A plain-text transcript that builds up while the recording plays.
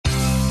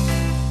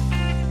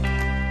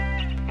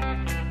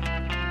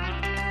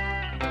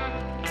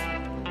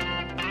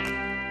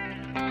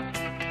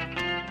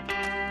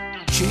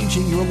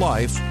changing your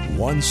life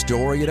one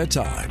story at a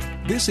time.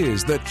 This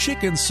is the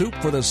Chicken Soup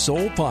for the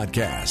Soul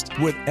podcast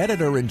with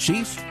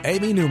Editor-in-Chief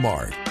Amy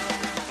Newmark.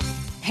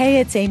 Hey,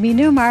 it's Amy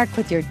Newmark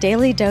with your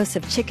daily dose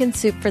of Chicken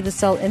Soup for the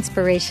Soul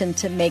inspiration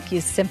to make you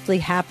simply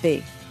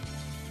happy.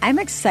 I'm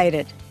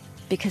excited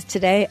because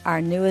today our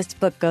newest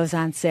book goes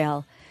on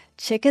sale,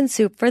 Chicken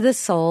Soup for the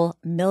Soul,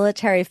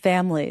 Military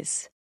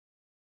Families.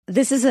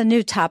 This is a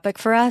new topic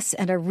for us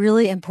and a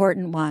really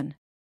important one.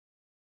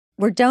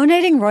 We're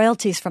donating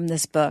royalties from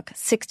this book,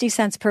 60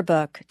 cents per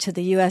book, to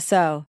the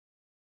USO,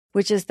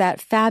 which is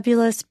that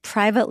fabulous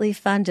privately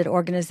funded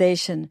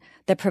organization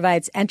that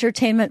provides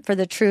entertainment for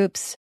the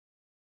troops,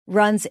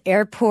 runs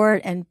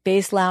airport and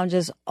base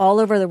lounges all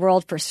over the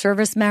world for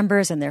service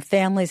members and their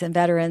families and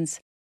veterans,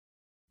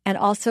 and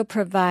also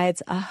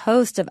provides a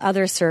host of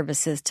other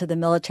services to the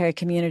military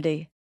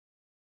community.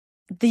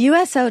 The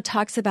USO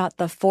talks about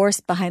the force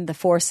behind the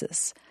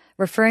forces,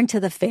 referring to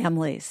the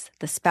families,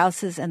 the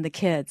spouses, and the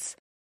kids.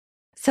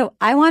 So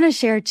I want to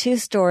share two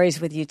stories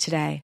with you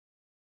today.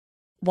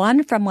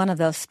 One from one of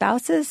those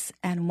spouses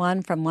and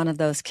one from one of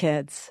those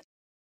kids.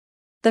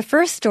 The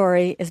first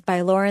story is by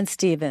Lauren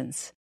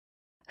Stevens,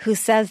 who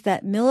says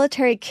that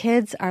military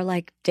kids are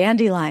like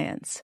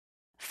dandelions,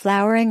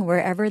 flowering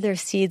wherever their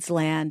seeds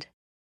land,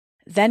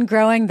 then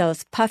growing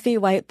those puffy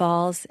white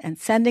balls and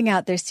sending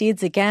out their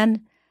seeds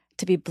again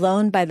to be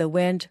blown by the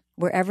wind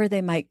wherever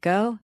they might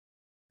go,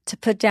 to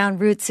put down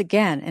roots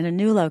again in a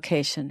new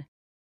location.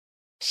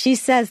 She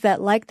says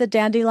that like the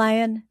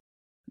dandelion,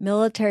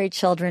 military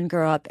children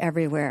grow up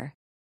everywhere,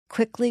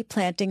 quickly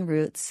planting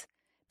roots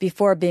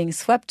before being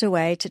swept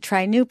away to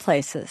try new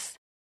places.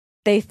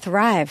 They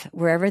thrive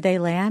wherever they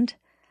land,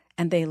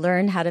 and they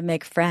learn how to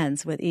make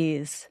friends with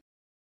ease.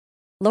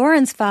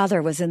 Lauren's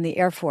father was in the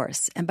Air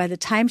Force, and by the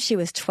time she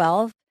was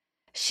 12,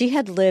 she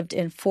had lived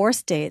in 4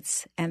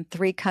 states and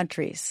 3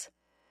 countries.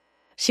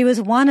 She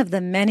was one of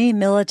the many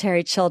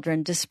military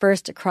children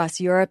dispersed across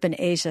Europe and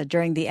Asia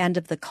during the end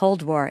of the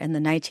Cold War in the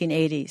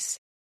 1980s.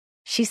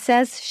 She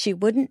says she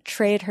wouldn't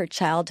trade her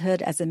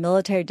childhood as a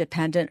military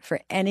dependent for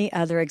any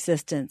other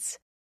existence.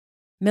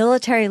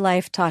 Military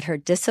life taught her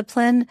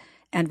discipline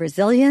and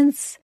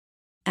resilience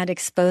and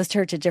exposed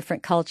her to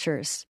different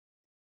cultures.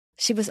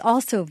 She was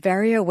also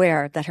very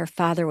aware that her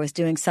father was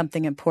doing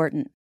something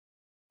important.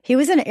 He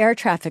was an air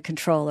traffic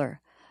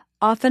controller,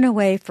 often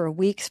away for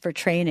weeks for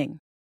training.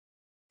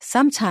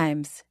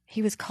 Sometimes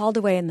he was called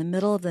away in the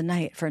middle of the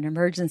night for an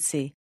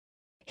emergency.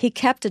 He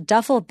kept a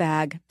duffel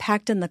bag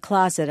packed in the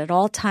closet at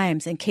all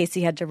times in case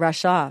he had to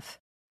rush off.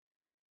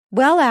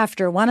 Well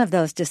after one of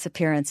those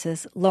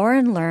disappearances,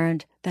 Lauren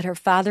learned that her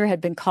father had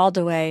been called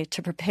away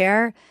to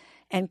prepare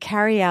and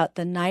carry out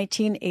the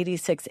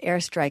 1986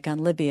 airstrike on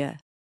Libya.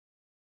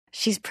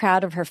 She's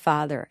proud of her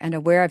father and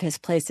aware of his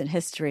place in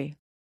history.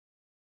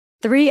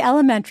 3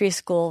 elementary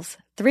schools,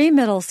 3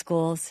 middle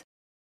schools,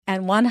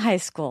 and 1 high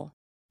school,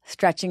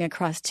 stretching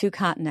across 2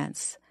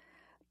 continents.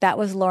 That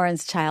was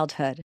Lauren's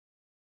childhood,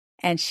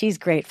 and she's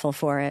grateful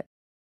for it.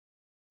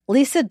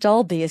 Lisa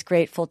Dolby is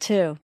grateful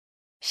too.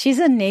 She's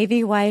a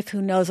Navy wife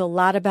who knows a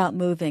lot about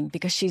moving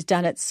because she's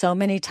done it so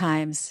many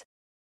times.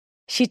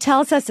 She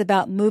tells us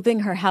about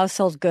moving her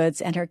household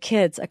goods and her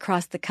kids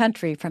across the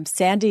country from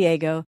San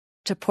Diego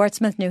to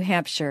Portsmouth, New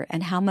Hampshire,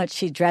 and how much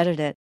she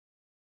dreaded it.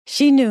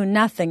 She knew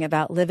nothing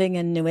about living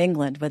in New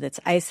England with its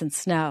ice and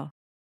snow.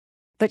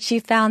 But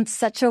she found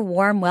such a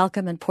warm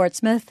welcome in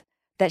Portsmouth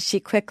that she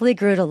quickly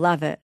grew to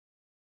love it.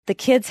 The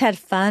kids had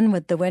fun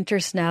with the winter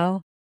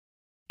snow,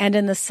 and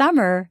in the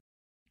summer,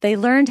 they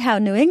learned how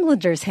New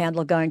Englanders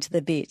handle going to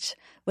the beach,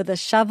 with a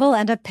shovel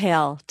and a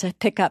pail to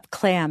pick up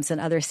clams and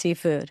other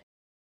seafood.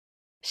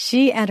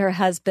 She and her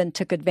husband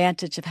took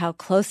advantage of how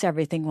close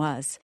everything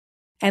was,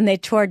 and they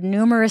toured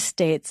numerous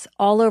states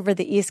all over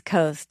the East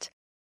Coast,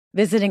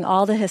 visiting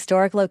all the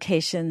historic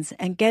locations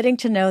and getting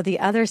to know the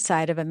other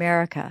side of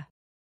America.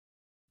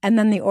 And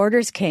then the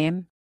orders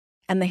came,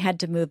 and they had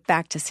to move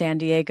back to San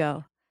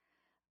Diego.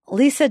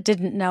 Lisa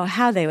didn't know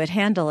how they would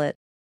handle it.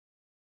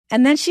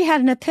 And then she had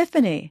an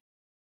epiphany.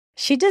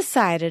 She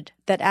decided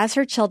that as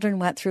her children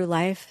went through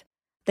life,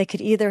 they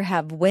could either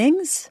have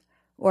wings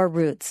or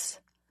roots.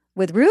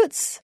 With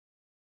roots,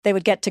 they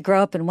would get to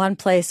grow up in one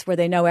place where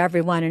they know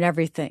everyone and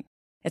everything.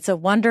 It's a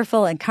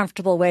wonderful and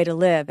comfortable way to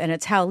live, and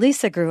it's how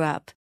Lisa grew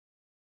up.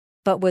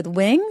 But with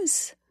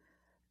wings,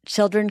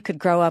 children could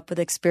grow up with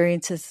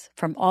experiences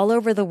from all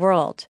over the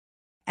world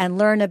and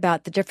learn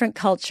about the different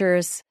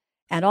cultures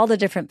and all the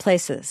different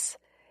places.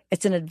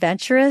 It's an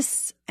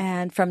adventurous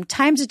and from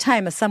time to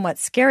time a somewhat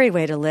scary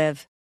way to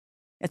live.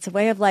 It's a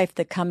way of life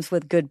that comes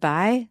with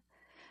goodbye,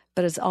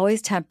 but is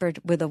always tempered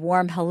with a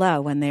warm hello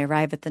when they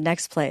arrive at the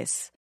next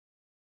place.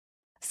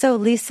 So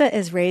Lisa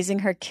is raising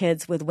her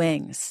kids with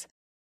wings,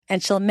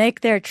 and she'll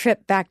make their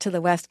trip back to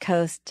the West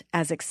Coast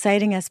as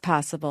exciting as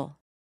possible.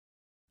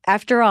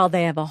 After all,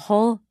 they have a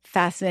whole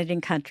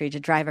fascinating country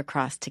to drive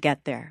across to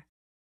get there.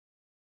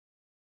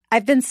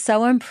 I've been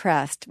so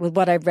impressed with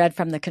what I've read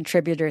from the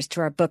contributors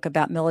to our book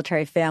about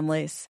military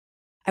families.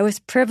 I was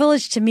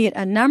privileged to meet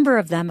a number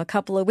of them a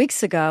couple of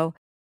weeks ago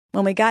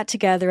when we got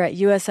together at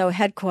USO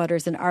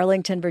headquarters in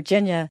Arlington,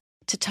 Virginia,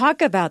 to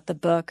talk about the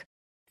book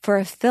for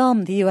a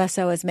film the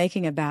USO is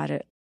making about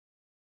it.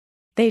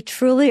 They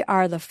truly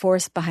are the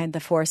force behind the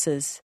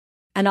forces,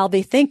 and I'll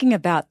be thinking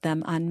about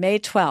them on May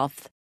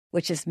 12th,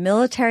 which is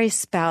Military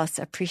Spouse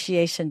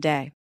Appreciation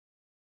Day.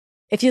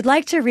 If you'd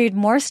like to read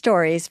more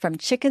stories from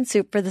Chicken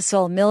Soup for the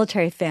Soul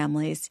military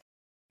families,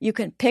 you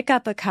can pick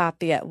up a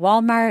copy at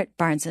Walmart,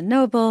 Barnes &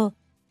 Noble,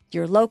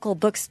 your local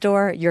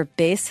bookstore, your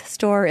base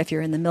store if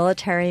you're in the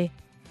military,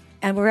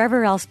 and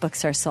wherever else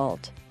books are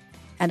sold.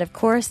 And of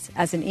course,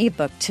 as an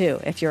ebook too,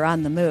 if you're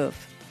on the move.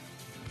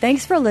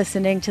 Thanks for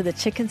listening to the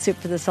Chicken Soup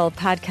for the Soul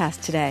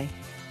podcast today.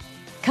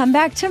 Come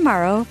back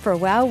tomorrow for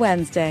Wow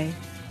Wednesday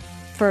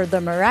for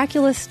the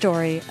miraculous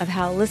story of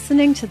how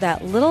listening to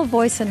that little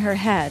voice in her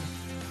head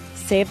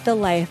saved the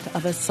life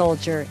of a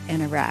soldier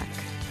in Iraq.